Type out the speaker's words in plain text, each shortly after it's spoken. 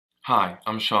Hi,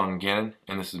 I'm Sean Gannon,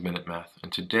 and this is Minute Math,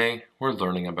 and today we're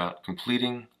learning about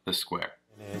completing the square.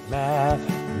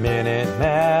 Minute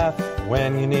Math,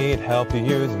 when you need help you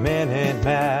use Minute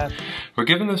Math. We're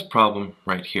given this problem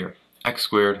right here, x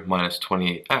squared minus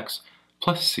 28x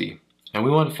plus c, and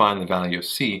we want to find the value of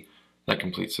c that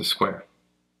completes the square.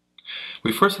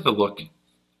 We first have to look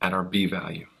at our b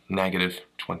value, negative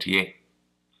 28.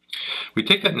 We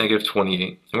take that negative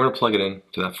 28 and we're going to plug it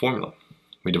into that formula.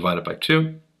 We divide it by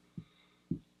 2,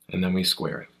 and then we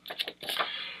square it.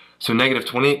 So negative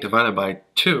 28 divided by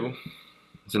 2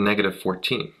 is a negative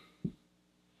 14.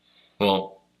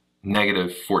 Well,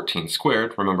 negative 14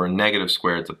 squared, remember a negative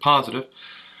squared is a positive.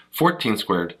 14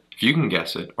 squared, if you can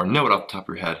guess it or know it off the top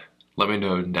of your head, let me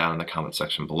know down in the comment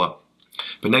section below.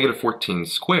 But negative 14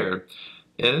 squared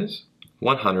is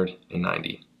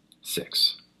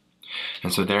 196.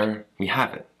 And so there we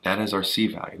have it. That is our c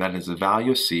value. That is the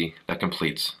value of c that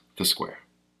completes the square.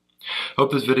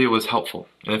 Hope this video was helpful,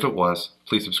 and if it was,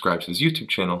 please subscribe to this YouTube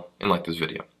channel and like this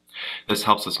video. This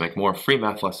helps us make more free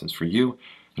math lessons for you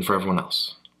and for everyone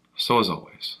else. So as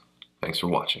always, thanks for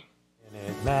watching.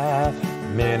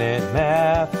 Minute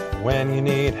Math, when you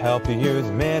need help you use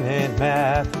Minute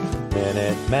Math.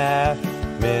 Minute Math,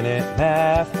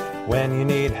 when you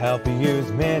need help you use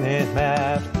Minute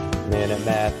Math.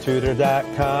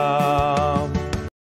 MinuteMathTutor.com